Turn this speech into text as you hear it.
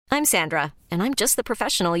I'm Sandra, and I'm just the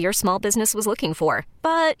professional your small business was looking for.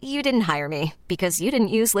 But you didn't hire me because you didn't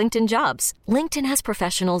use LinkedIn Jobs. LinkedIn has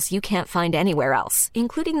professionals you can't find anywhere else,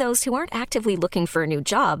 including those who aren't actively looking for a new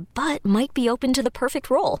job, but might be open to the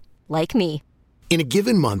perfect role, like me. In a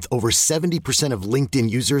given month, over 70% of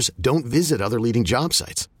LinkedIn users don't visit other leading job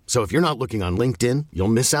sites. So if you're not looking on LinkedIn, you'll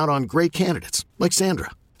miss out on great candidates like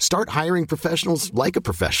Sandra. Start hiring professionals like a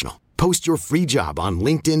professional. Post your free job on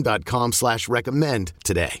linkedin.com/recommend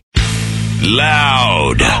today.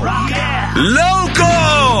 Loud.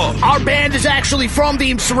 Local. Our band is actually from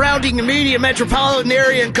the surrounding immediate metropolitan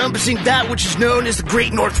area encompassing that which is known as the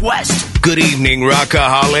Great Northwest. Good evening,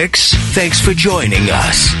 Rockaholics. Thanks for joining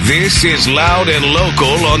us. This is Loud and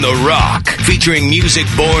Local on The Rock, featuring music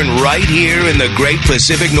born right here in the Great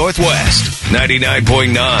Pacific Northwest.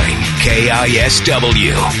 99.9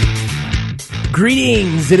 KISW.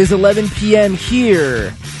 Greetings. It is 11 p.m.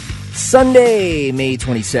 here. Sunday, May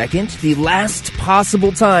 22nd, the last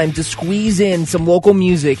possible time to squeeze in some local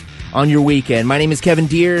music on your weekend. My name is Kevin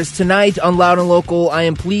Deers. Tonight on Loud and Local, I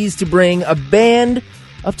am pleased to bring a band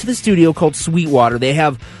up to the studio called Sweetwater. They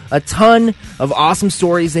have a ton of awesome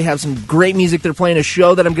stories. They have some great music. They're playing a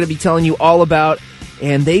show that I'm going to be telling you all about,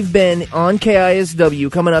 and they've been on KISW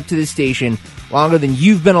coming up to this station longer than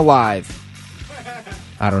you've been alive.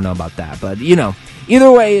 I don't know about that, but you know.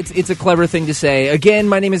 Either way, it's a clever thing to say. Again,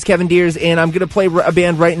 my name is Kevin Deers, and I'm going to play a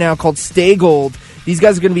band right now called Stay Gold. These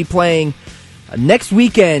guys are going to be playing next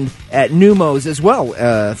weekend at Numos as well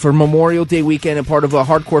for Memorial Day weekend, and part of a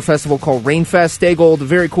hardcore festival called Rainfest. Stay Gold, a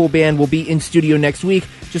very cool band, will be in studio next week.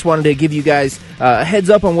 Just wanted to give you guys a heads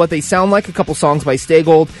up on what they sound like. A couple songs by Stay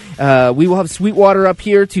Gold. We will have Sweetwater up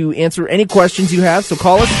here to answer any questions you have, so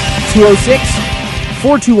call us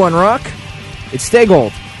 206-421-ROCK. It's Stay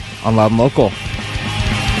Gold on Loud and Local.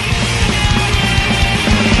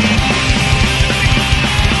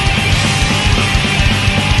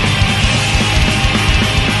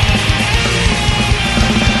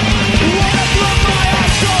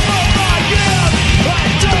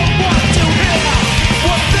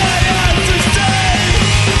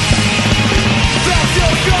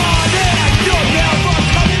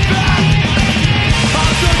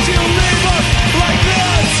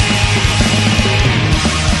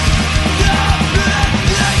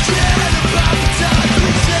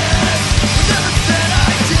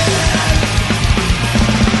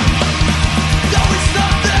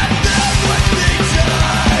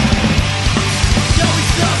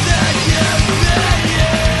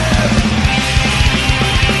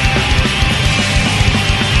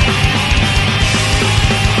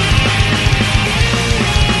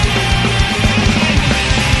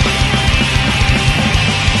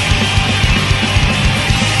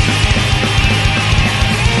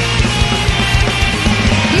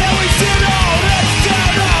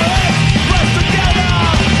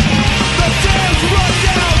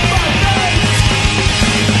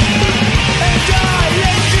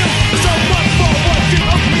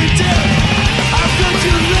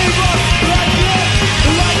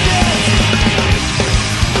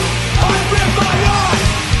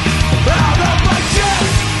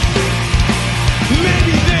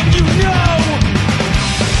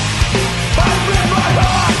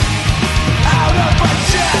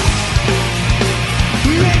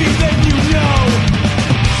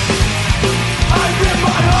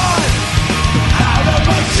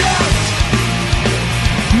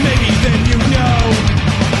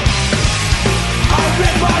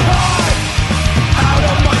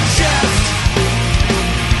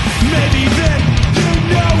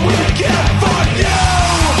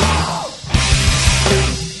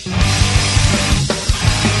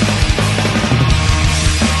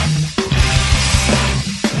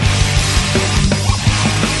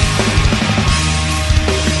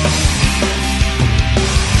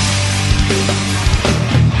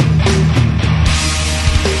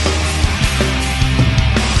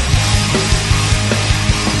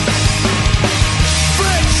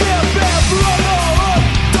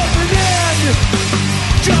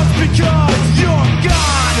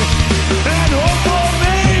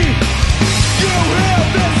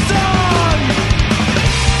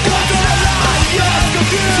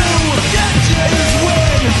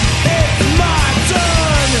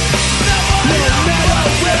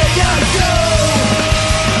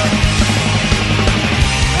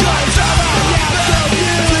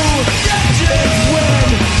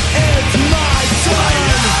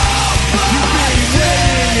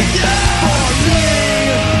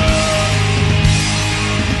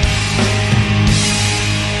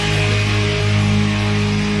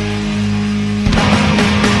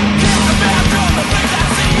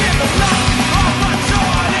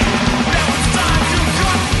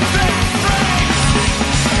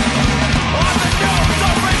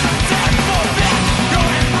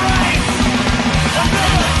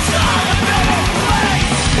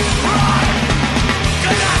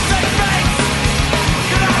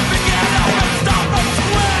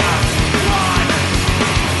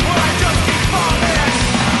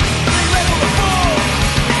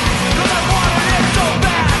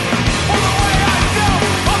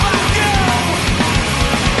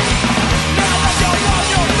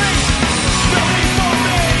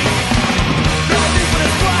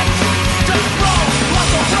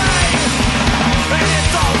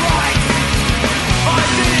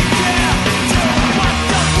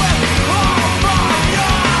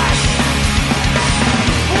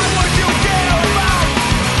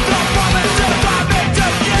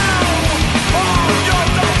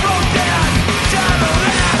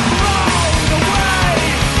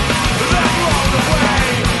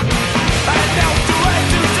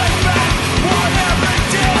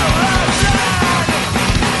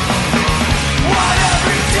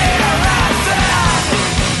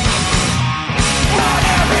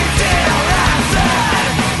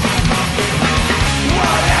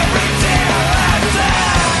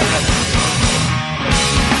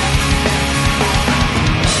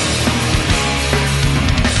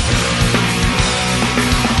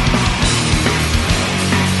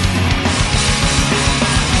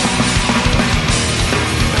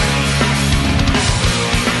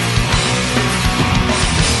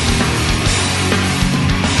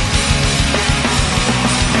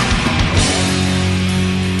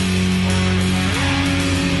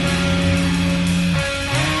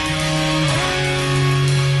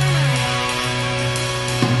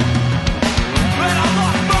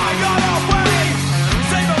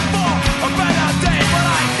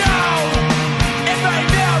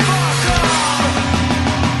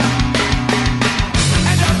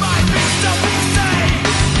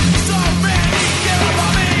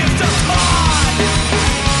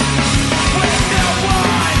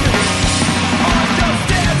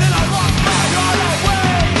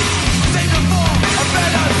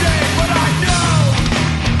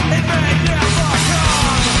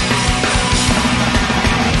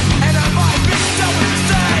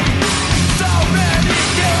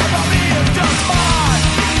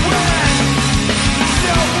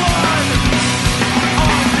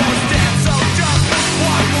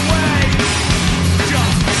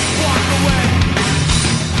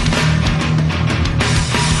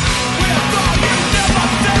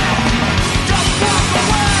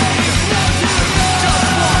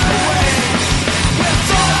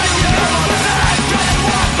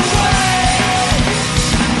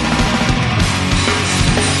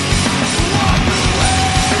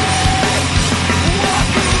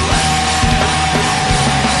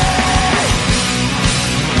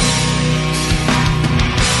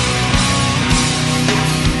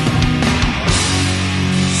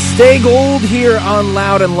 Stay Gold here on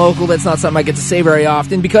Loud and Local. That's not something I get to say very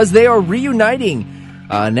often because they are reuniting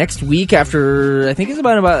next week after, I think it's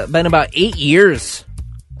been about 8 years.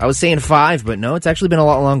 I was saying 5, but no, it's actually been a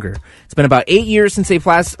lot longer. It's been about 8 years since they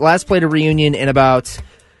last played a reunion and about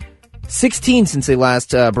 16 since they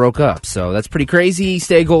last broke up. So that's pretty crazy.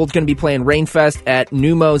 Stay Gold going to be playing Rainfest at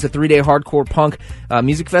Numos, a 3-day hardcore punk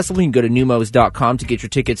music festival. You can go to numos.com to get your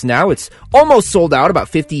tickets now. It's almost sold out, about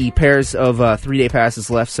 50 pairs of 3-day passes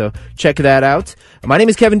left, so check that out. My name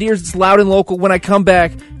is Kevin Deers. It's Loud and Local. When I come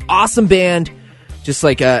back, awesome band, just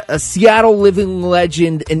like a Seattle living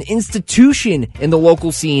legend, an institution in the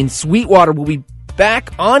local scene. Sweetwater will be back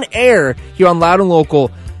on air here on Loud and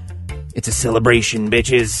Local. It's a celebration,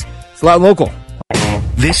 bitches. It's Loud and Local.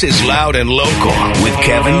 This is Loud and Local with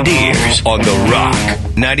Kevin Deers on The Rock,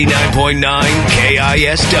 99.9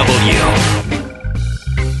 KISW.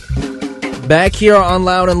 Back here on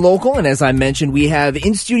Loud and Local, and as I mentioned, we have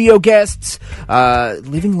in-studio guests,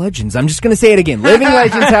 living legends. I'm just going to say it again. Living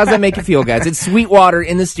legends. How's that make you feel, guys? It's Sweetwater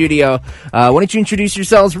in the studio. Why don't you introduce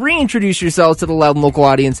yourselves, reintroduce yourselves to the Loud and Local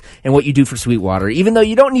audience and what you do for Sweetwater. Even though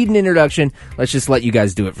you don't need an introduction, let's just let you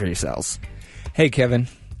guys do it for yourselves. Hey, Kevin.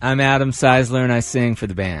 I'm Adam Seisler, and I sing for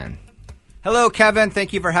the band. Hello, Kevin.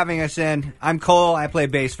 Thank you for having us in. I'm Cole. I play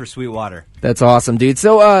bass for Sweetwater. That's awesome, dude.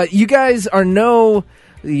 So, you guys are new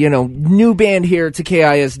band here to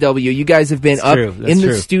KISW. You guys have been up in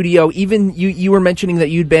the studio. Even you were mentioning that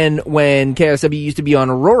you'd been when KISW used to be on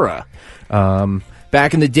Aurora.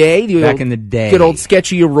 Back in the day. Good old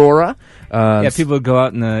sketchy Aurora. People would go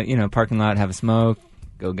out in the parking lot, have a smoke,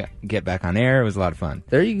 go get back on air. It was a lot of fun.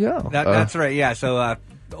 There you go. That's right, yeah. So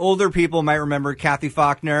older people might remember Kathy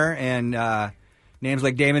Faulkner and names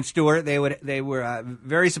like Damon Stewart. They were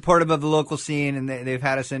very supportive of the local scene, and they've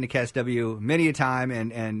had us into KSW many a time.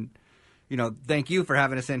 And thank you for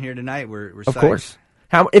having us in here tonight. We're of psyched. Course.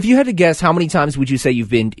 If you had to guess, how many times would you say you've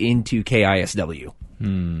been into KISW?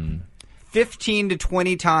 15 to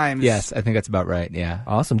 20 times. Yes, I think that's about right. Yeah.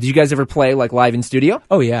 Awesome. Did you guys ever play live in studio?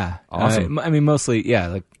 Oh yeah. Awesome. I mean, mostly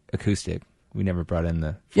like acoustic. We never brought in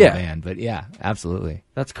the full band, but yeah, absolutely.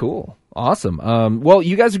 That's cool. Awesome. Well,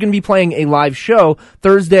 you guys are going to be playing a live show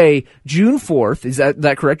Thursday, June 4th. Is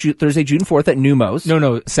that correct? Thursday, June 4th at Numos.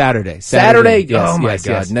 No, Saturday. Saturday? Yes, oh, my yes,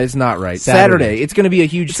 God. Yes. That's not right. Saturday. It's going to be a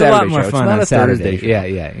huge Saturday show. It's a lot more fun it's not on a Saturday. Thursday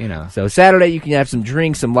show. Yeah. So Saturday, you can have some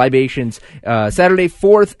drinks, some libations. Saturday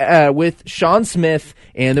 4th with Sean Smith,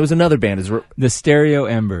 and there was another band. The Stereo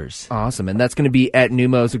Embers. Awesome. And that's going to be at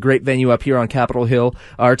Numos, a great venue up here on Capitol Hill.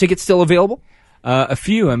 Are tickets still available? A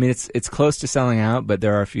few. I mean, it's close to selling out, but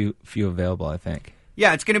there are a few available, I think.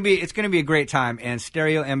 Yeah, it's gonna be a great time. And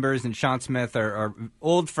Stereo Embers and Sean Smith are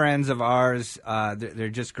old friends of ours. They're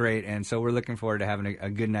just great, and so we're looking forward to having a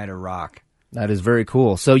good night of rock. That is very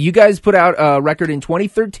cool. So you guys put out a record in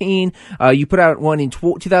 2013. You put out one in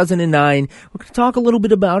 2009. We're going to talk a little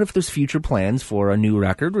bit about if there's future plans for a new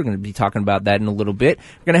record. We're going to be talking about that in a little bit.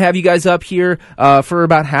 We're going to have you guys up here for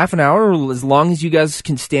about half an hour, as long as you guys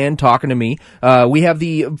can stand talking to me. We have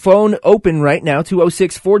the phone open right now,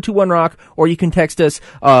 206-421-ROCK, or you can text us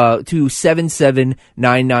to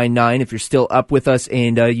 77999 if you're still up with us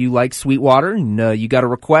and you like Sweetwater and you got a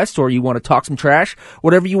request or you want to talk some trash,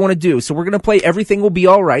 whatever you want to do. So we're going to play Everything Will Be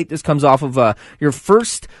Alright. This comes off of your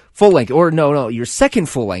first full-length, or no, your second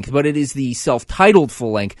full-length, but it is the self-titled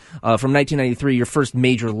full-length from 1993, your first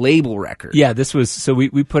major label record. Yeah, this was, so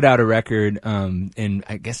we put out a record in,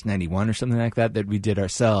 I guess, 91 or something like that we did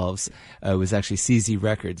ourselves. It was actually CZ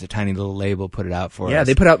Records, a tiny little label, put it out for us. Yeah,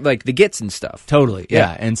 they put out, the Gits and stuff. Totally,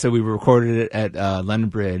 yeah. And so we recorded it at London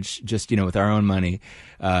Bridge, just, with our own money.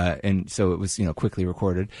 And so it was, quickly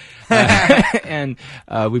recorded. And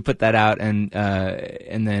we put that out, and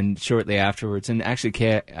then shortly afterwards, and actually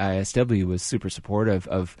KISW was super supportive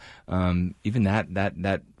of even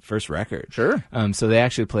that first record. Sure. So they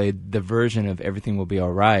actually played the version of Everything Will Be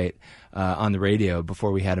Alright on the radio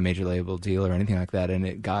before we had a major label deal or anything like that, and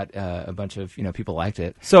it got a bunch of people liked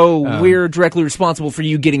it. So we're directly responsible for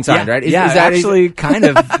you getting signed, right? Is that actually kind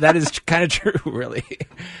of that is kind of true, really.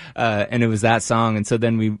 And it was that song, and so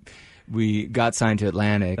then we got signed to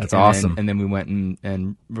Atlantic. That's awesome. And then we went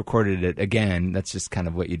and recorded it again. That's just kind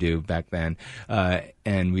of what you do back then.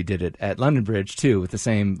 And we did it at London Bridge, too, with the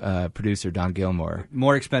same producer, Don Gilmore.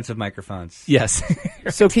 More expensive microphones. Yes.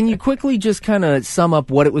 So can you quickly just kind of sum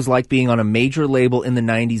up what it was like being on a major label in the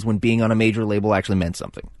 90s when being on a major label actually meant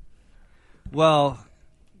something? Well,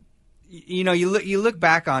 you look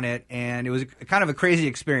back on it, and it was kind of a crazy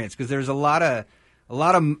experience because there's a lot of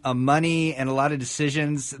money and a lot of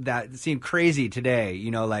decisions that seem crazy today.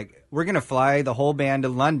 Like, we're going to fly the whole band to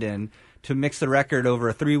London to mix the record over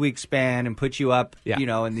a 3-week span and put you up, Yeah.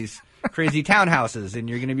 in these crazy townhouses, and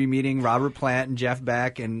you're going to be meeting Robert Plant and Jeff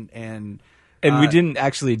Beck and we didn't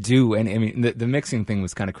actually do any. I mean, the mixing thing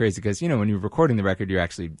was kind of crazy because when you're recording the record, you're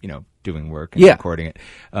actually doing work and recording it.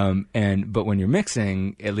 But when you're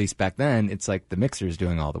mixing, at least back then, it's like the mixer's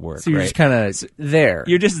doing all the work. So you're right? just kind of there.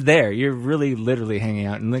 You're just there. You're really, literally hanging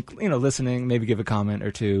out and listening. Maybe give a comment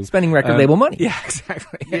or two. Spending record label money. Yeah,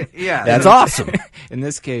 exactly. yeah, That's awesome. In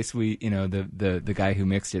this case, we, the guy who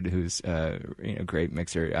mixed it, who's great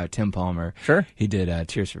mixer, Tim Palmer. Sure. He did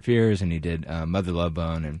Tears for Fears, and he did Mother Love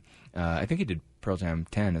Bone, and I think he did Pearl Jam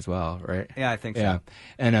 10 as well, right? Yeah, I think so. Yeah,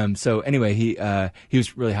 and so anyway, he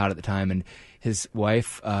was really hot at the time, and his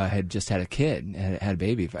wife had just had a kid, had a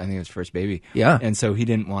baby. I think it was his first baby. Yeah. And so he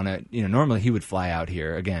didn't want to. Normally he would fly out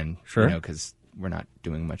here again. Sure. Because we're not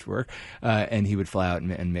doing much work, and he would fly out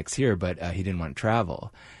and mix here, but he didn't want to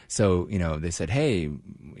travel. So they said, "Hey,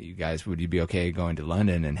 you guys, would you be okay going to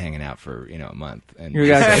London and hanging out for a month?" And You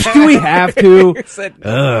guys, do we have to? we said,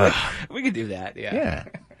 "We could do that." Yeah. Yeah.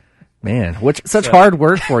 Man, such hard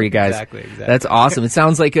work for you guys. Exactly. That's awesome. It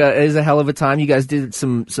sounds like it is a hell of a time. You guys did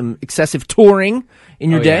some excessive touring in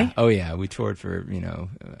your day. Yeah. Oh yeah, we toured for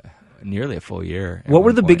nearly a full year. What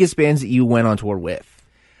were the biggest bands that you went on tour with?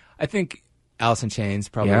 I think Alice in Chains,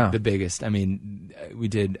 probably the biggest. I mean, we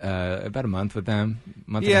did about a month with them.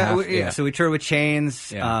 Month and a half. So we toured with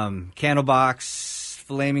Chains, Yeah. Candlebox,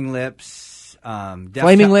 Flaming Lips,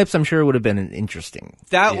 Flaming Lips, I'm sure would have been interesting.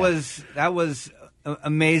 That was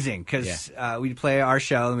amazing because we'd play our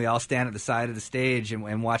show and we all stand at the side of the stage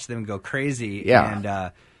and watch them go crazy. Yeah. And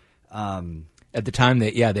at the time,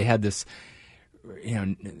 they had this.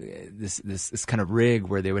 This kind of rig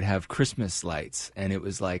where they would have Christmas lights, and it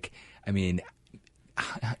was like, I mean,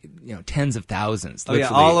 tens of thousands,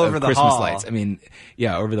 literally, all over of the Christmas hall. lights. I mean,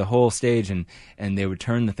 over the whole stage, and they would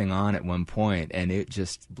turn the thing on at one point, and it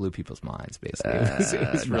just blew people's minds. Basically,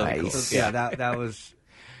 it was really cool. Nice. That was.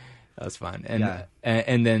 That was fun,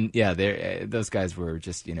 and then those guys were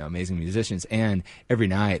just amazing musicians, and every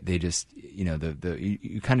night they just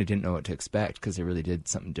you kind of didn't know what to expect because they really did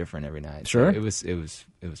something different every night. Sure, so it was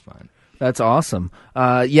fun. That's awesome.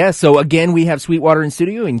 So again, we have Sweetwater in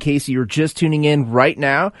studio in case you're just tuning in right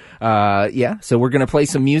now. So we're going to play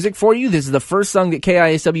some music for you. This is the first song that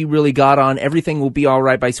KISW really got on. Everything Will Be All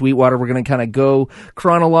Right by Sweetwater. We're going to kind of go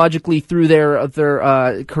chronologically through their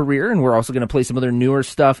career, and we're also going to play some of their newer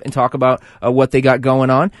stuff and talk about what they got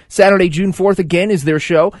going on. Saturday, June 4th, again, is their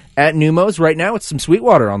show at Neumos. Right now, it's some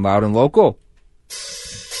Sweetwater on Loud and Local.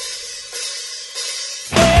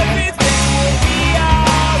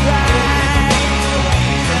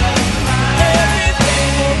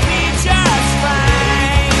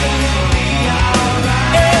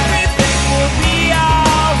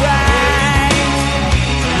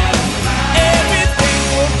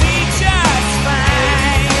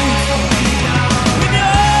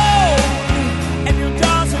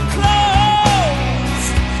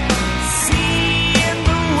 Seeing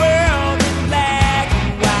the world in black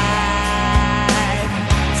and white.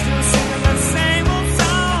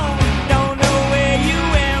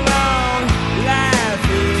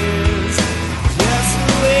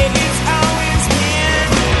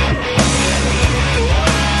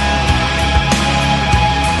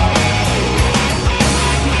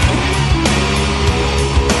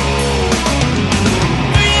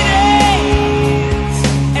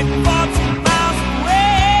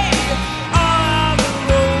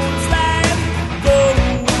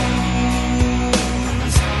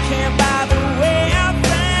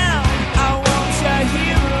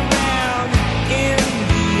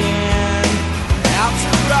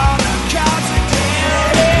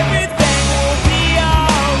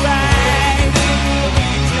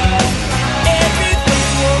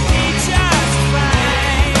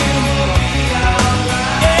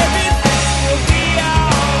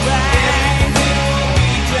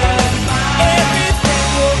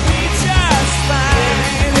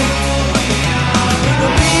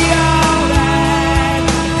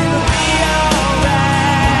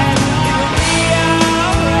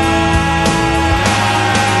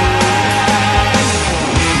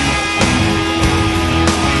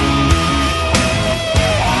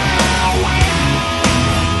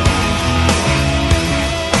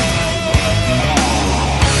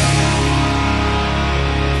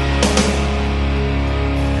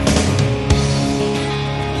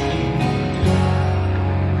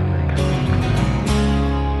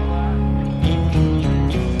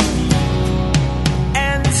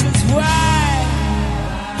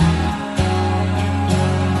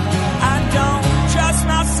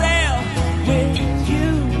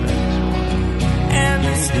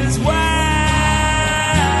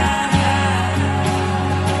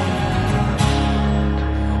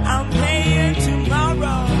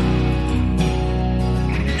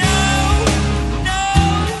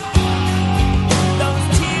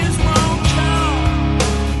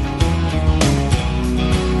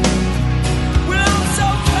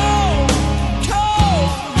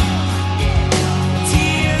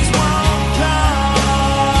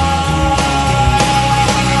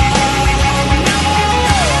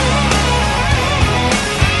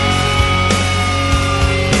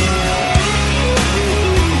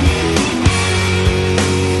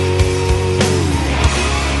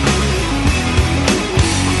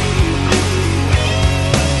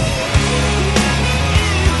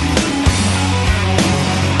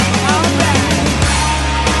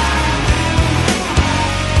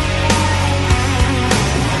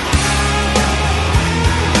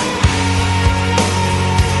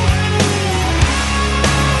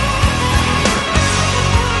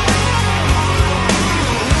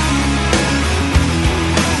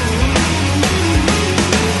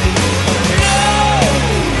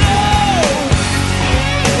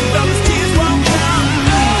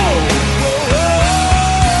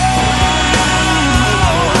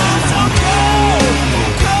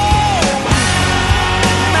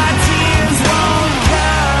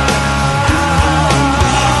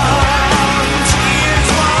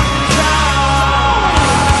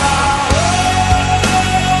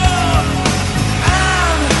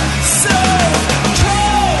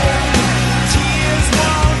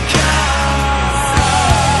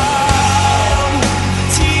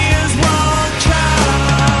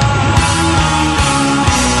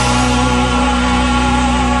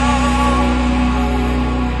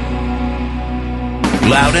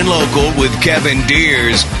 Loud and Local with Kevin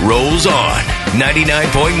Deers rolls on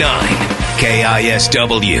 99.9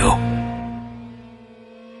 KISW.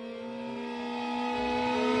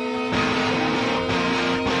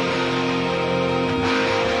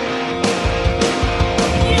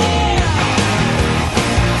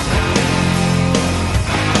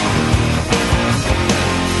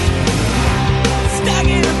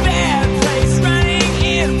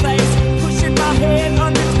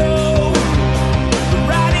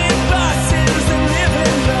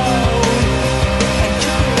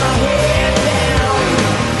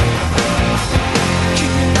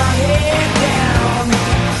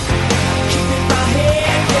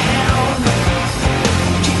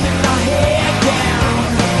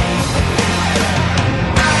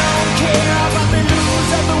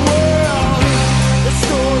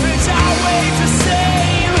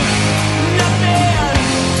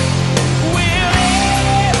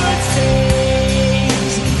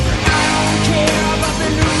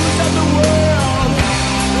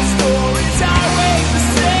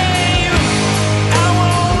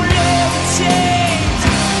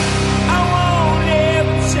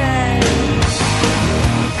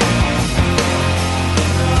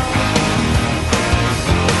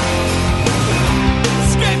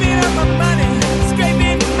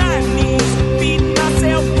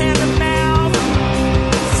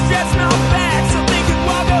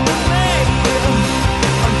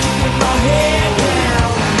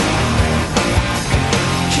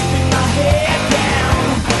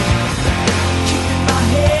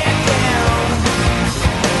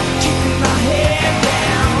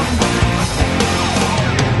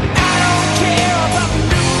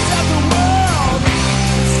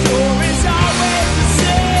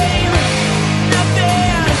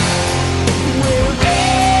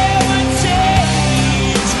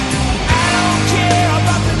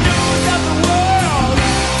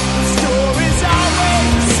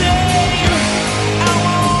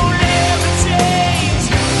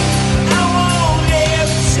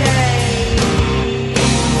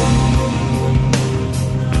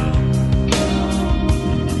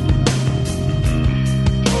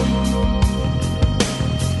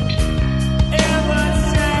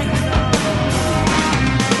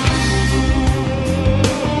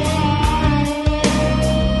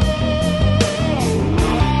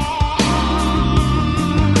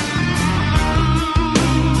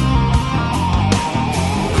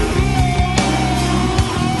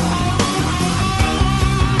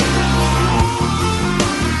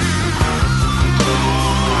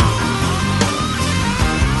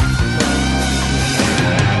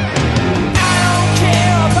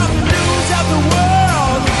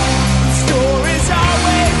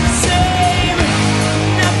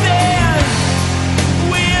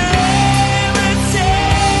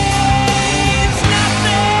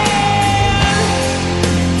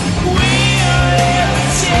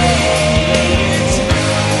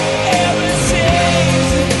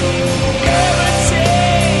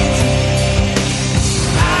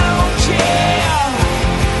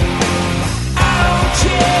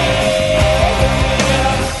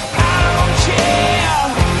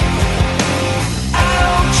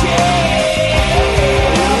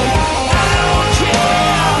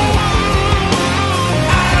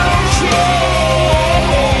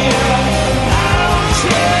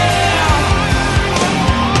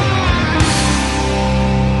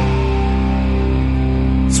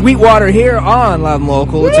 Sweetwater here on Loud and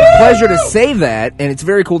Local. It's a pleasure to say that, and it's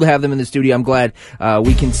very cool to have them in the studio. I'm glad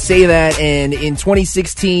we can say that. And in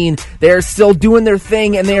 2016, they're still doing their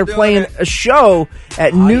thing, and they are playing a show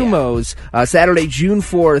at Neumos Saturday, June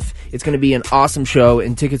 4th. It's going to be an awesome show,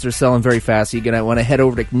 and tickets are selling very fast. So you're going to want to head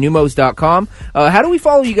over to neumos.com. How do we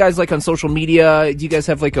follow you guys, like on social media? Do you guys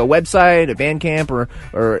have like a website, a Bandcamp,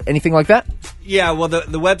 or anything like that? Yeah, well, the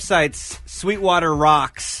website's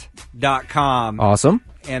sweetwaterrocks.com. Awesome.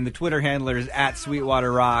 And the Twitter handler is at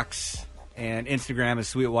Sweetwater Rocks, and Instagram is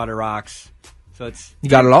Sweetwater Rocks. So it's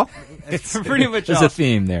you got it all. It's pretty much. There's a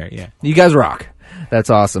theme there. Yeah, you guys rock.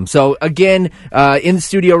 That's awesome. So again, in the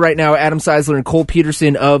studio right now, Adam Seisler and Cole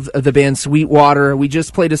Peterson of the band Sweetwater. We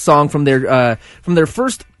just played a song from their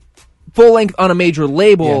first full length on a major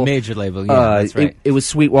label. Yeah, major label. Yeah, that's right. It was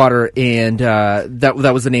Sweetwater, and that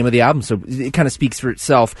was the name of the album. So it kind of speaks for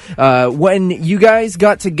itself. When you guys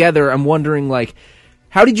got together, I'm wondering, like,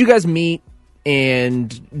 how did you guys meet, and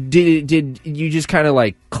did you just kind of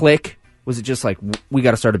like click? Was it just like, we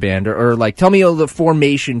got to start a band, or like, tell me the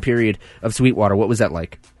formation period of Sweetwater? What was that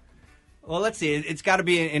like? Well, let's see. It's got to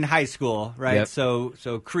be in high school, right? Yep.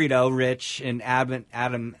 So Credo, Rich, and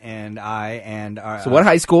Adam, and I, and our. So what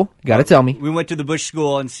high school? Got to tell me. We went to the Bush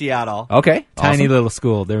School in Seattle. Okay. Tiny awesome. little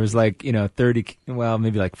school. There was like 30, well,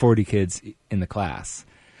 maybe like 40 kids in the class.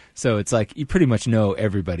 So it's like you pretty much know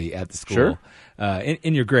everybody at the school. Sure.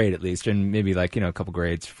 In your grade at least, and maybe like a couple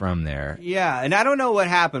grades from there. Yeah, and I don't know what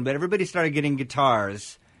happened, but everybody started getting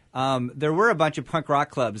guitars. There were a bunch of punk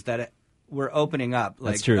rock clubs that were opening up,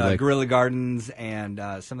 like, That's true, like Guerrilla Gardens and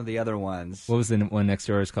some of the other ones. What was the one next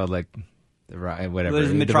door? It's called like whatever. There's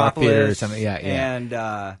the Rock Metropolis Theater or something. Yeah. And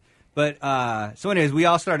so anyways, we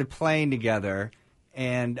all started playing together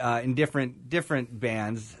and in different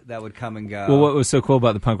bands that would come and go. Well, what was so cool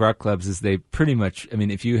about the punk rock clubs is they pretty much. I mean,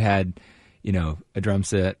 if you had a drum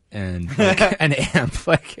set and like, an amp,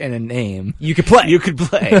 like, and a name, You could play. You could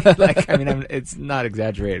play. Like, I mean, it's not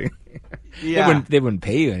exaggerating. Yeah. They wouldn't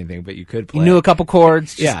pay you anything, but you could play. You knew a couple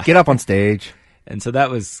chords. Just Yeah. get up on stage. And so that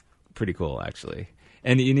was pretty cool, actually.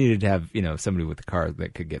 And you needed to have, somebody with a car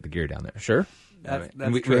that could get the gear down there. Sure. That's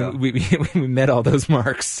And we, true. we met all those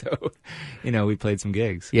marks, so we played some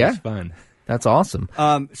gigs. It Yeah. was fun. That's awesome.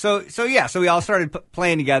 So we all started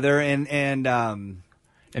playing together, and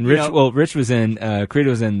And Rich, Rich was in Credo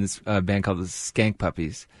was in this band called the Skank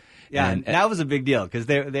Puppies. yeah, and, that was a big deal because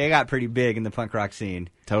they got pretty big in the punk rock scene.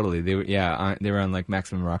 totally. They were they were on like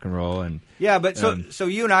Maximum Rock and Roll, and Yeah, but so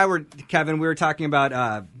you and I were, Kevin, we were talking about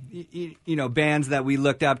bands that we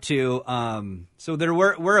looked up to. So there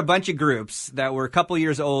were a bunch of groups that were a couple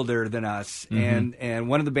years older than us, and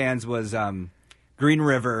one of the bands was Green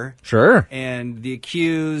River. Sure. And The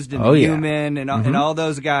Accused and Oh, The yeah. Human and all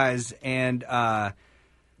those guys, and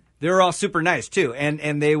they were all super nice too,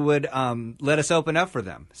 and they would let us open up for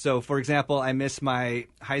them. So, for example, I missed my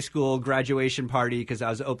high school graduation party because I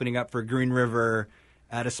was opening up for Green River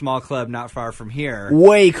at a small club not far from here.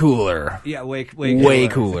 Way cooler. Yeah, way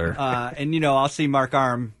cooler. And I'll see Mark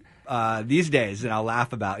Arm these days, and I'll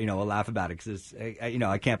laugh about it because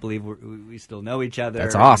I can't believe we still know each other.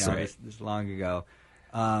 That's awesome. This long ago.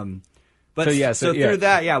 So Through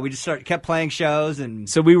that, we just kept playing shows, and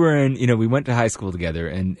so we were in. We went to high school together,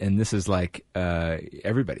 and this is like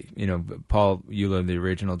everybody. Paul Euler, the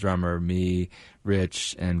original drummer, me,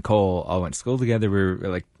 Rich, and Cole all went to school together. We were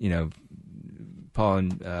like, Paul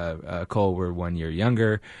and Cole were 1 year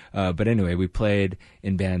younger, but anyway, we played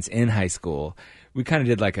in bands in high school. We kind of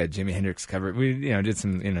did like a Jimi Hendrix cover. We, did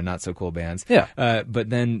some, not so cool bands. Yeah. But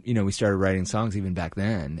then, we started writing songs even back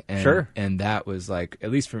then. And, Sure. And that was like,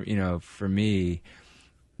 at least for me,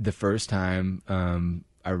 the first time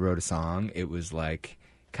I wrote a song, it was like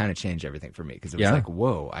kind of changed everything for me because it was Yeah. like,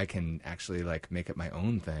 whoa, I can actually like make it my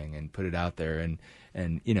own thing and put it out there. And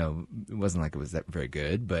it wasn't like it was that very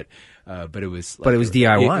good, but it was. But it was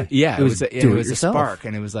DIY. It was a do-it-yourself. spark,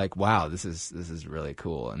 and it was like, wow, this is really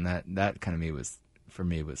cool, and that kind of was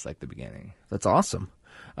like the beginning. That's awesome.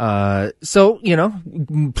 So,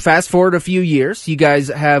 fast forward a few years, you guys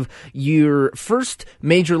have your first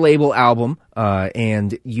major label album,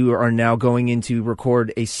 and you are now going into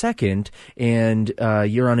record a second, and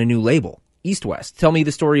you're on a new label, East West. Tell me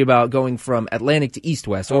the story about going from Atlantic to East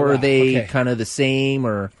West, or wow. are they Okay. kind of the same,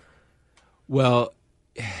 or? Well,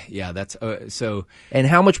 yeah, that's so. And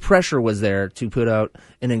how much pressure was there to put out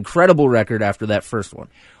an incredible record after that first one?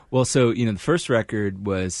 Well, so the first record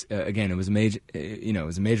was again, it was a major, it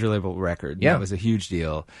was a major label record. Yeah. That was a huge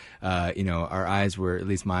deal. Our eyes were, at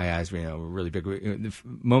least my eyes, were really big. The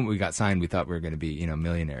moment we got signed, we thought we were going to be,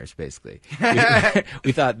 millionaires. Basically,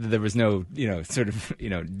 we thought that there was no, sort of,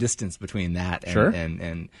 distance between that and Sure.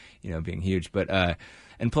 and being huge. But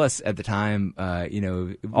and plus at the time,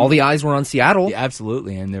 All the eyes were on Seattle. yeah,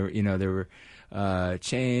 absolutely, and there were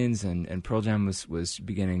Chains and Pearl Jam was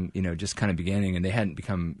beginning, just kind of beginning, and they hadn't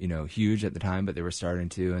become, huge at the time, but they were starting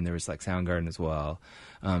to, and there was like Soundgarden as well.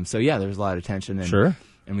 So yeah, there was a lot of tension, and Sure.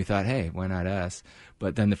 and we thought, hey, why not us?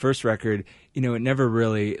 But then the first record, it never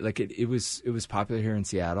really it was popular here in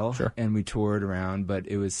Seattle, Sure. and we toured around, but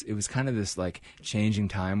it was kind of this like changing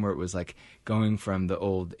time where it was like going from the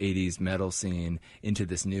old '80s metal scene into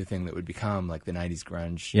this new thing that would become like the '90s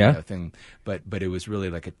grunge thing. But it was really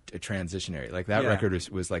like a transitionary. Like that Yeah. record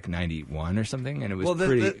was like '91 or something, and it was well, the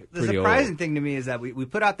pretty surprising old. thing to me is that we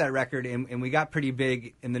put out that record and we got pretty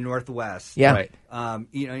big in the Northwest. Yeah. Right.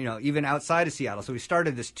 Even outside of Seattle. So we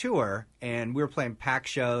started this tour, and we were playing packed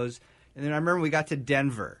shows. And then I remember we got to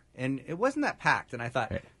Denver, and it wasn't that packed. And I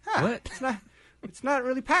thought, Right. what? It's not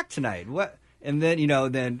really packed tonight. What? And then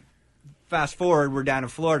then fast forward, we're down in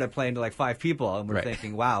Florida playing to like 5 people, and we're Right.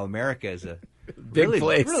 thinking, wow, America is a big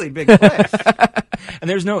place. Really big place. And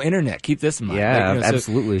there's no internet. Keep this in mind. Yeah, Like,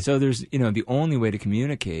 absolutely. So there's, the only way to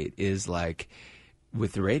communicate is like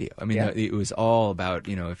with the radio. I mean, it was all about,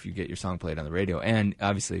 if you get your song played on the radio, and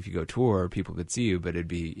obviously if you go tour, people could see you, but it'd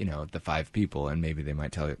be, the 5 people, and maybe they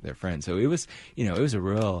might tell their friends. So it was, it was a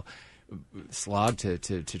real slog to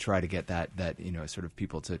try to get that sort of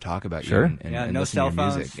people to talk about Sure. you and no listen cell to your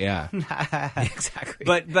phones. music. Yeah, exactly.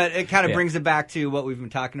 But it kind of brings it back to what we've been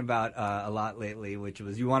talking about a lot lately, which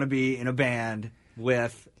was you want to be in a band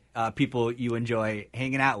with people you enjoy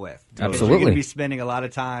hanging out with. Because Absolutely. You're going to be spending a lot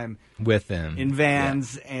of time with them in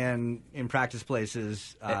vans and in practice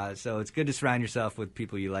places. So it's good to surround yourself with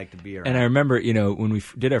people you like to be around. And I remember, when we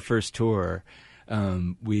did our first tour,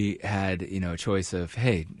 we had, a choice of,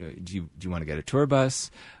 hey, do you want to get a tour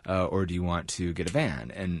bus or do you want to get a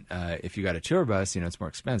van? And if you got a tour bus, it's more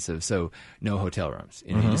expensive, so no hotel rooms.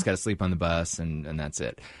 You just got to sleep on the bus and that's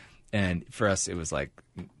it. And for us, it was like,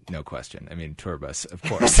 no question. I mean, tour bus, of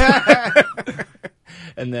course.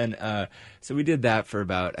 And then, so we did that for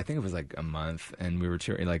about, I think it was like a month, and we were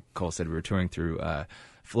touring, like Cole said, we were touring through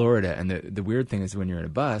Florida. And the weird thing is when you're in a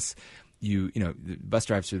bus, the bus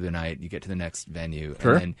drives through the night, you get to the next venue,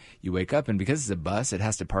 Sure. and then you wake up, and because it's a bus, it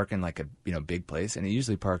has to park in like a, big place, and it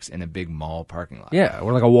usually parks in a big mall parking lot. Yeah,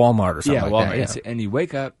 or like a Walmart or something Yeah, like Walmart. that. Yeah. And you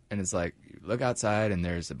wake up, and it's like, you look outside, and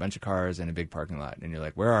there's a bunch of cars and a big parking lot, and you're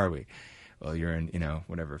like, where are we? Well, you're in,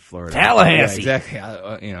 whatever, Florida. Tallahassee. Yeah,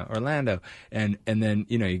 exactly. Orlando. And then,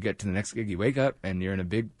 you get to the next gig, you wake up, and you're in a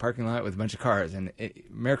big parking lot with a bunch of cars, and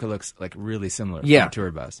America looks like really similar to a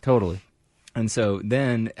tour bus. Totally. And so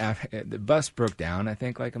then the bus broke down, I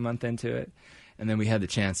think, like a month into it. And then we had the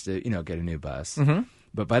chance to, get a new bus. Mm-hmm.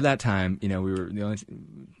 But by that time, we were the only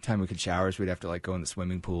time we could shower is we'd have to like go in the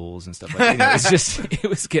swimming pools and stuff like that. It's just, it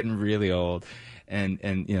was getting really old. And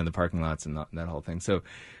the parking lots and that whole thing. So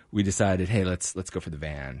we decided, hey, let's go for the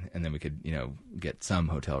van, and then we could, get some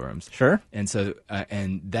hotel rooms. Sure. And so,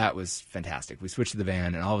 and that was fantastic. We switched to the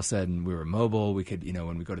van, and all of a sudden we were mobile. We could,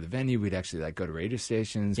 when we go to the venue, we'd actually like go to radio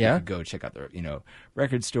stations. Yeah. We could go check out the,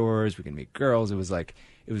 record stores. We could meet girls. It was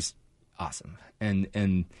awesome. And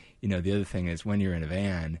the other thing is when you're in a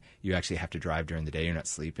van, you actually have to drive during the day. You're not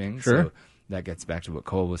sleeping. Sure. So that gets back to what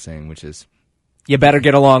Cole was saying, which is, You better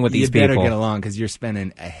get along with these people. You better get along because you're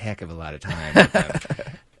spending a heck of a lot of time with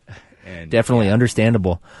them. And, Definitely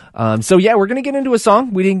understandable. So yeah, we're gonna get into a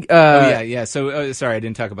song. We didn't. yeah. So sorry, I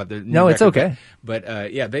didn't talk about the new No, it's record, okay. But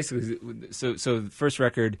basically, so the first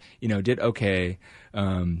record, did okay.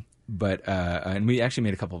 But and we actually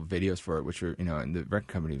made a couple of videos for it, which were, and the record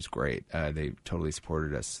company was great. They totally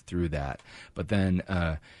supported us through that. But then,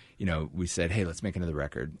 we said, hey, let's make another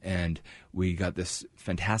record. And we got this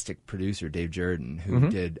fantastic producer, Dave Jordan, who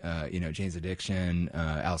did, Jane's Addiction,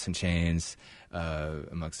 Alice in Chains,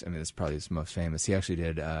 that's probably his most famous. He actually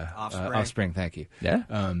did Offspring, thank you. Yeah.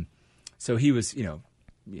 So he was,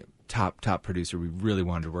 top producer. We really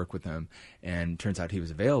wanted to work with him, and turns out he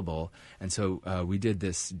was available. And so we did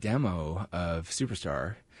this demo of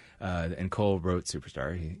Superstar, and Cole wrote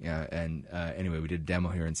Superstar. Anyway, we did a demo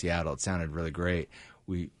here in Seattle. It sounded really great.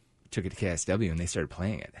 We took it to KSW, and they started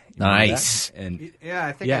playing it. You remember Nice. that? And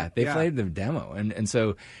I think they played the demo, and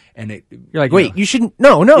so it. You're like, wait, you shouldn't.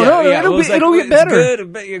 No, it'll get better.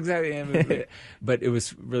 Good, exactly. But it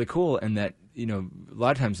was really cool, and that a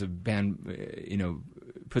lot of times a band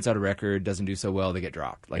puts out a record, doesn't do so well, they get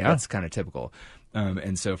dropped. That's kind of typical.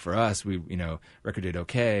 And so for us, we record did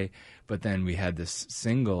okay, but then we had this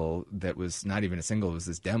single that was not even a single. It was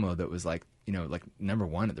this demo that was like number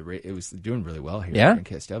one at the rate. It was doing really well here in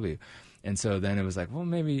KSW. And so then it was like, well,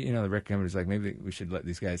 maybe, the record company was like, maybe we should let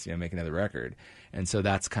these guys, make another record. And so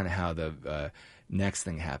that's kind of how the next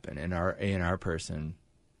thing happened. And our A&R person,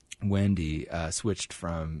 Wendy, switched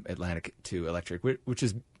from Atlantic to Electric, which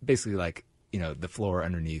is basically like, the floor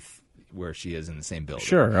underneath where she is in the same building.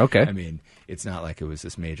 Sure, okay. I mean, it's not like it was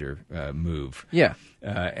this major move. Yeah.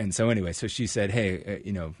 And so anyway, so she said, hey,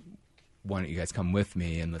 why don't you guys come with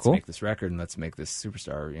me and let's Cool. make this record and let's make this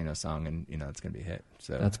Superstar, song, and it's going to be a hit.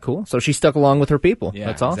 So That's cool. So she stuck along with her people. Yeah,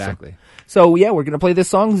 That's awesome. exactly. So yeah, we're gonna play this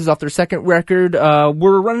song. This is off their second record.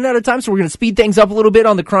 We're running out of time, so we're gonna speed things up a little bit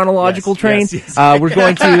on the chronological train. Yes. We're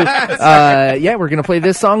going to we're gonna play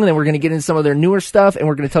this song, and then we're gonna get into some of their newer stuff, and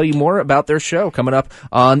we're gonna tell you more about their show coming up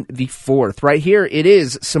on the 4th. Right here, it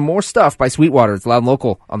is some more stuff by Sweetwater. It's Loud and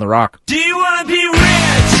Local on the Rock. Do you want to be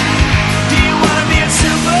rich? Do you want to be a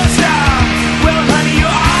superstar? Well, honey, you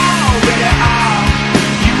already are.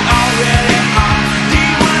 You already are. Do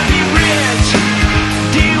you want to be rich?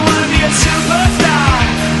 Do you want to be a superstar?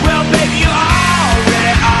 Well, baby, you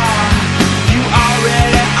already are. You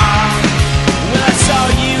already are. Well, I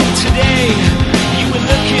saw you today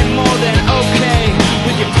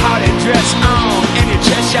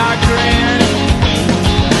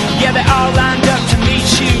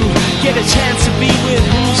a chance to be with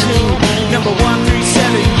who's who. Number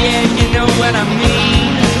 137, yeah, you know what I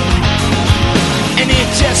mean. And it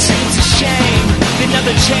just seems a shame that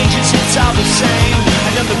nothing changes, it's all the same.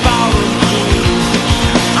 Another ballroom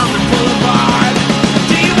on the boulevard.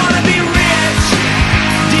 Do you wanna be rich?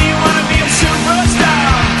 Do you wanna be a superstar?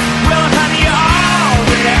 Well, honey, you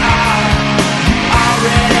already are. You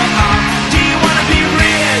already are. Do you wanna be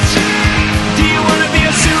rich? Do you wanna be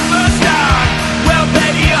a superstar? Well,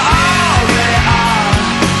 baby, you already are.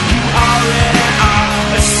 You already are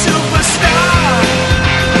a superstar.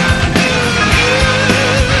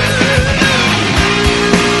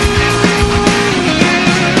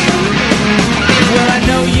 Well, I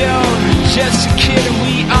know you're just a kid and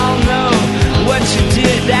we all know what you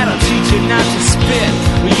did. That'll teach you not to spit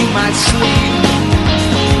where you might sleep.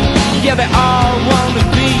 Yeah, they all wanna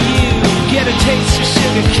be you. Get a taste of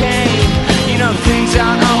sugar cane. You know things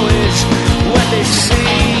aren't always what they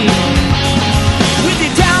seem. With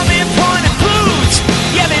your diamond pointed boots,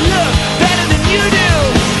 yeah, they look better than you do.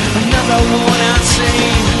 Another one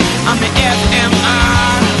unseen on the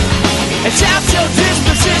FMR. It's out till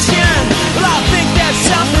disposition. Well, I think there's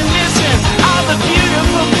something missing. All the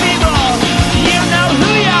beautiful people, you know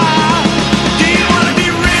who you are. Do you wanna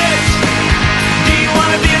be rich? Do you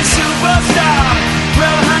wanna be a superstar?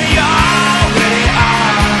 Well, honey, you already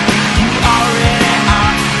are. You already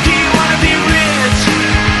are. Do you wanna be rich?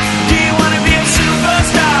 Do you wanna be a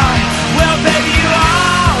superstar? Well, baby, you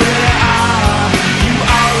already are. You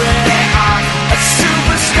already are a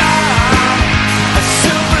superstar. A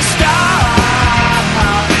superstar.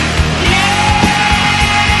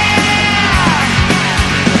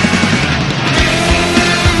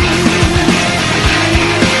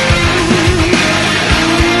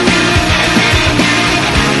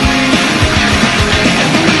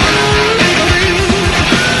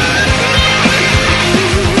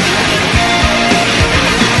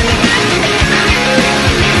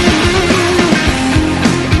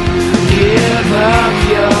 Give up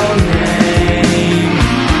your name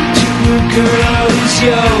to a girl who's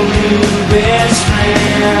your new best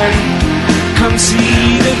friend. Come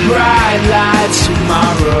see the bright lights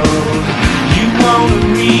tomorrow. You wanna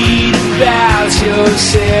read about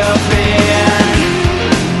yourself and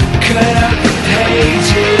cut up the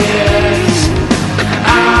pages.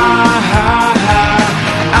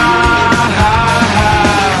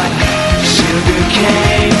 Sugar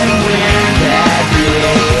cane and went that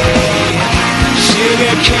day.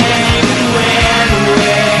 Sugar cane and went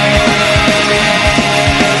away.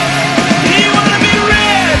 Do you wanna be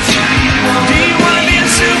rich? Do you wanna be a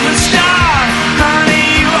superstar? Honey,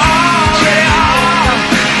 you already are.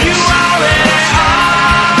 You already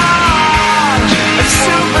are. A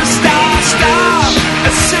superstar, star.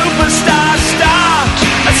 A superstar, star.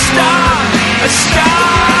 A star, a star.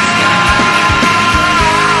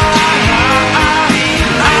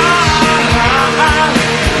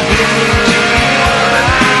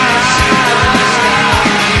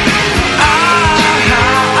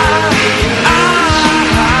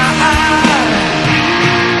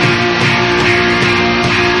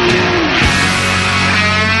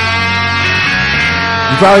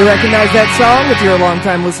 You probably recognize that song if you're a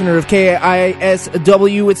longtime listener of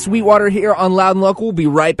KISW. It's Sweetwater here on Loud and Local. We'll be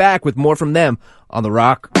right back with more from them on The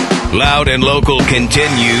Rock. Loud and Local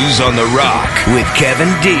continues on The Rock with Kevin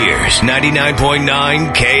Deers,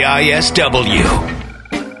 99.9 KISW.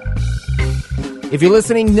 If you're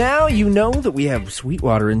listening now, you know that we have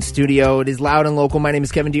Sweetwater in studio. It is Loud and Local. My name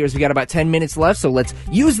is Kevin Deers. We got about 10 minutes left, so let's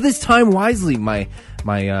use this time wisely. My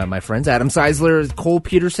friends, Adam Seisler, Cole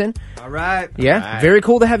Peterson. All right. Yeah, All right. Very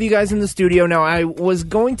cool to have you guys in the studio. Now, I was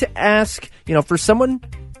going to ask, for someone,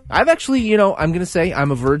 I've actually, I'm going to say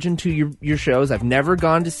I'm a virgin to your shows. I've never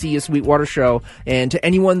gone to see a Sweetwater show. And to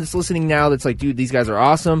anyone that's listening now that's like, dude, these guys are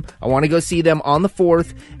awesome. I want to go see them on the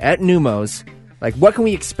 4th at Numos. Like, what can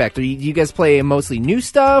we expect? Do you guys play mostly new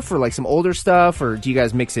stuff or like some older stuff, or do you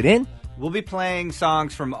guys mix it in? We'll be playing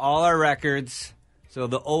songs from all our records, so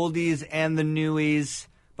the oldies and the newies,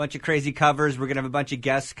 bunch of crazy covers. We're going to have a bunch of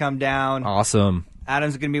guests come down. Awesome.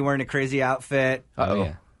 Adam's going to be wearing a crazy outfit.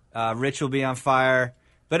 Uh-oh. Yeah. Rich will be on fire.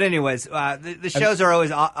 But anyways, the shows are always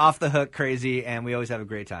off the hook crazy, and we always have a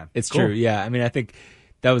great time. It's true, yeah. I mean, I think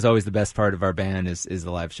that was always the best part of our band is the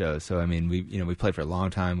live shows. So I mean, we played for a long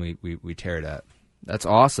time. We tear it up. That's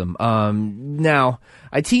awesome. Now,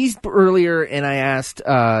 I teased earlier and I asked,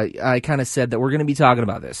 I kind of said that we're going to be talking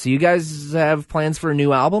about this. So you guys have plans for a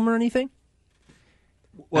new album or anything?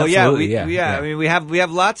 Well, Absolutely, yeah. I mean, we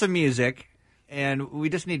have lots of music, and we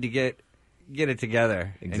just need to get it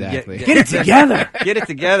together. Exactly. Get it together. Get it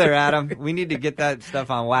together, Adam. We need to get that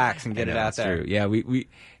stuff on wax and get it out That's there. true. Yeah, we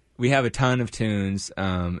we have a ton of tunes,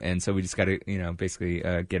 and so we just got to, basically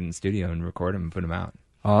get in the studio and record them and put them out.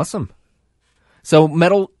 Awesome. So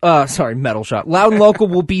Metal Shop. Loud and Local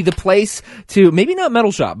will be the place to, maybe not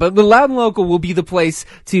Metal Shop, but the Loud and Local will be the place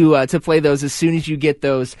to play those as soon as you get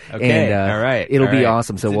those. Okay, and, all right. It'll all be right.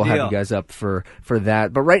 awesome. So It's a we'll have deal. you guys up for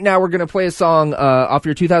that. But right now we're going to play a song off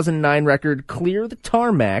your 2009 record, Clear the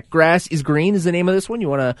Tarmac. Grass is Green is the name of this one. You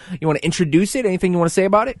want to introduce it? Anything you want to say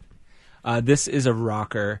about it? This is a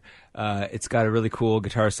rocker. It's got a really cool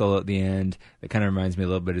guitar solo at the end that kind of reminds me a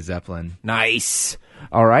little bit of Zeppelin. Nice.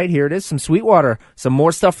 All right, here it is. Some Sweetwater. Some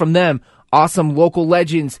more stuff from them. Awesome local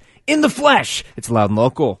legends in the flesh. It's Loud and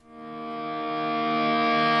Local.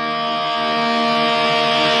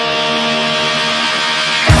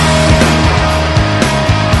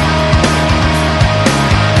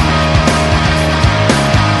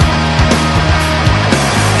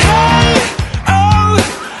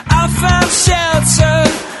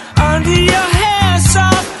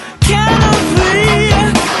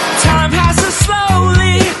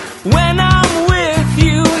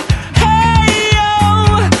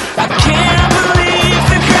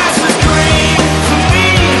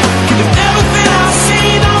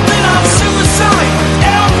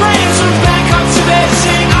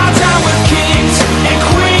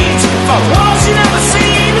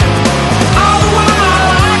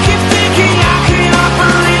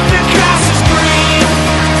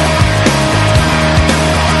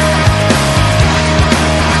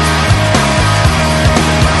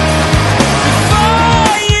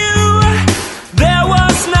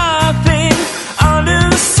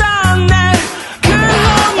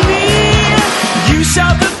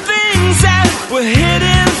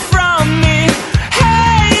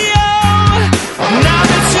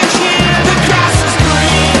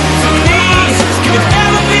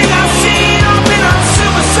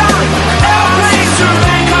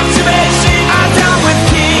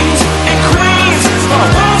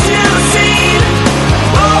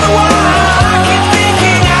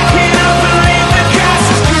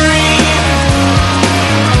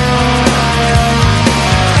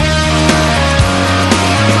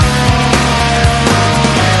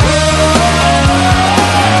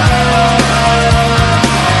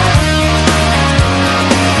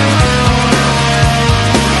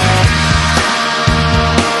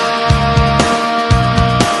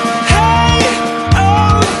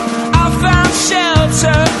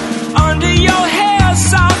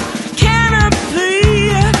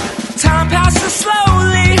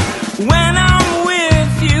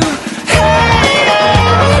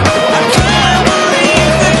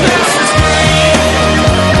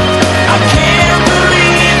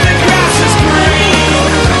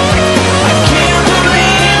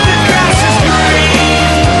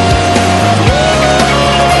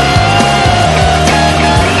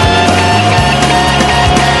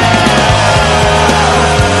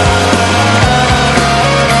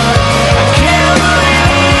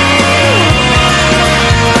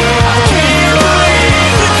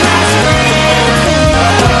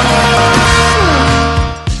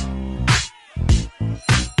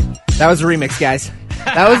 That was a remix, guys.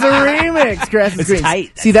 That was a remix. Grass is Green.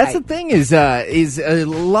 tight. See, that's the thing is a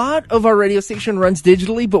lot of our radio station runs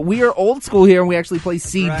digitally, but we are old school here, and we actually play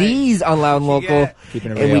CDs on Loud and Local,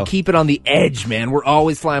 Keeping it and we real. keep it on the edge, man. We're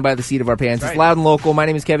always flying by the seat of our pants. It's right. Loud and Local. My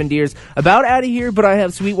name is Kevin Deers. About out of here, but I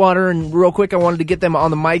have Sweetwater, and real quick, I wanted to get them on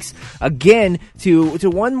the mics again to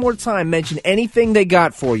one more time mention anything they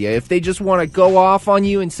got for you. If they just want to go off on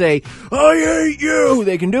you and say, "I hate you,"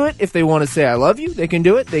 they can do it. If they want to say, "I love you," they can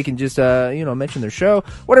do it. They can just mention their show,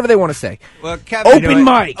 whatever they want to say. Well, Kevin, Open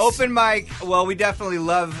mics. Open mic. Well, we definitely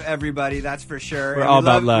love everybody. That's for sure. We're And all we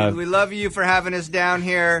about love. We love you for having us down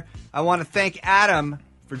here. I want to thank Adam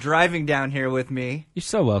for driving down here with me. You're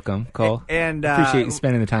so welcome, Cole. And appreciate you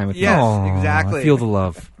spending the time with yes, me. Aw, exactly. I feel the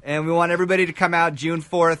love. And we want everybody to come out June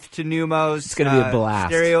 4th to Numos. It's gonna be a blast.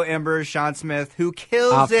 Stereo Embers, Sean Smith, who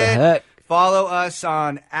kills Off the it. hook. Follow us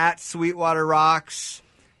on @Sweetwater Rocks.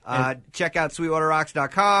 Check out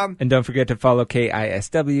sweetwaterrocks.com. And don't forget to follow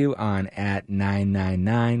KISW on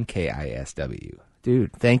 @999KISW.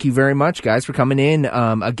 Dude, thank you very much, guys, for coming in.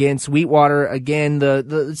 Again, Sweetwater, again,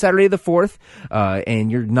 the Saturday the 4th,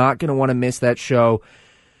 and you're not going to want to miss that show.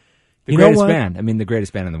 The You know greatest what? band. I mean, the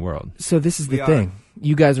greatest band in the world. So this is the We thing.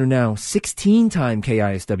 You guys are now 16-time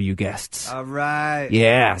KISW guests. All right.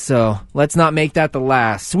 Yeah, so let's not make that the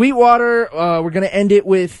last. Sweetwater, we're going to end it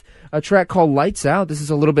with a track called Lights Out. This is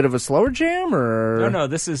a little bit of a slower jam, or? No,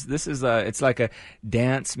 this is it's like a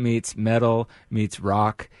dance meets metal meets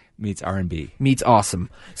rock meets R&B. Meets awesome.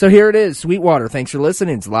 So here it is, Sweetwater. Thanks for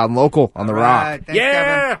listening. It's Loud and Local on the All Rock. right. Thanks,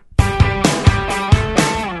 yeah! Kevin.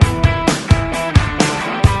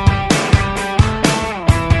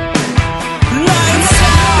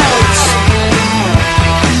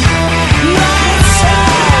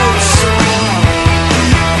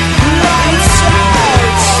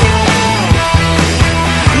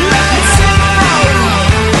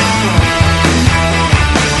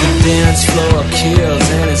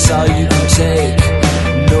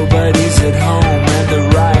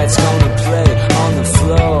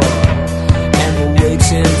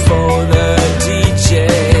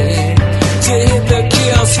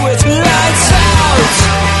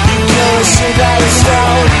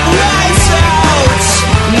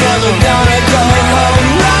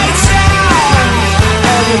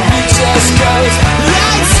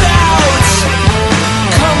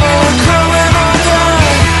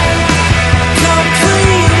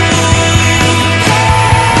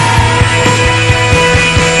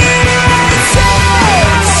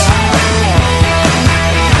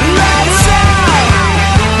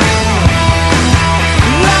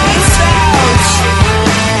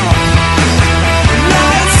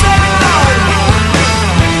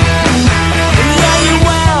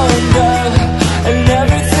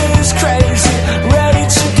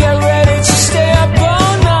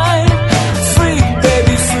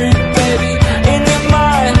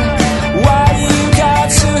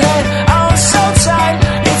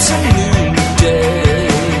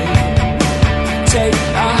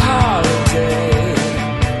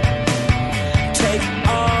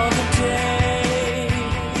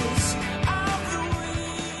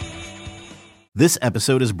 This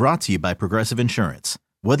episode is brought to you by Progressive Insurance.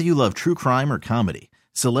 Whether you love true crime or comedy,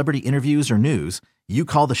 celebrity interviews or news, you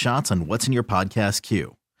call the shots on what's in your podcast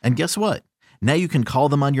queue. And guess what? Now you can call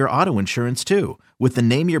them on your auto insurance too with the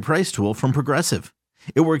Name Your Price tool from Progressive.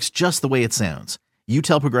 It works just the way it sounds. You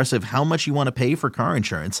tell Progressive how much you want to pay for car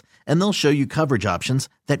insurance, and they'll show you coverage options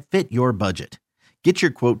that fit your budget. Get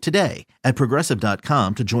your quote today at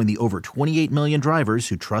Progressive.com to join the over 28 million drivers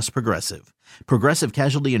who trust Progressive. Progressive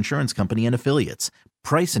Casualty Insurance Company and Affiliates.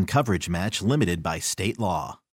 Price and coverage match limited by state law.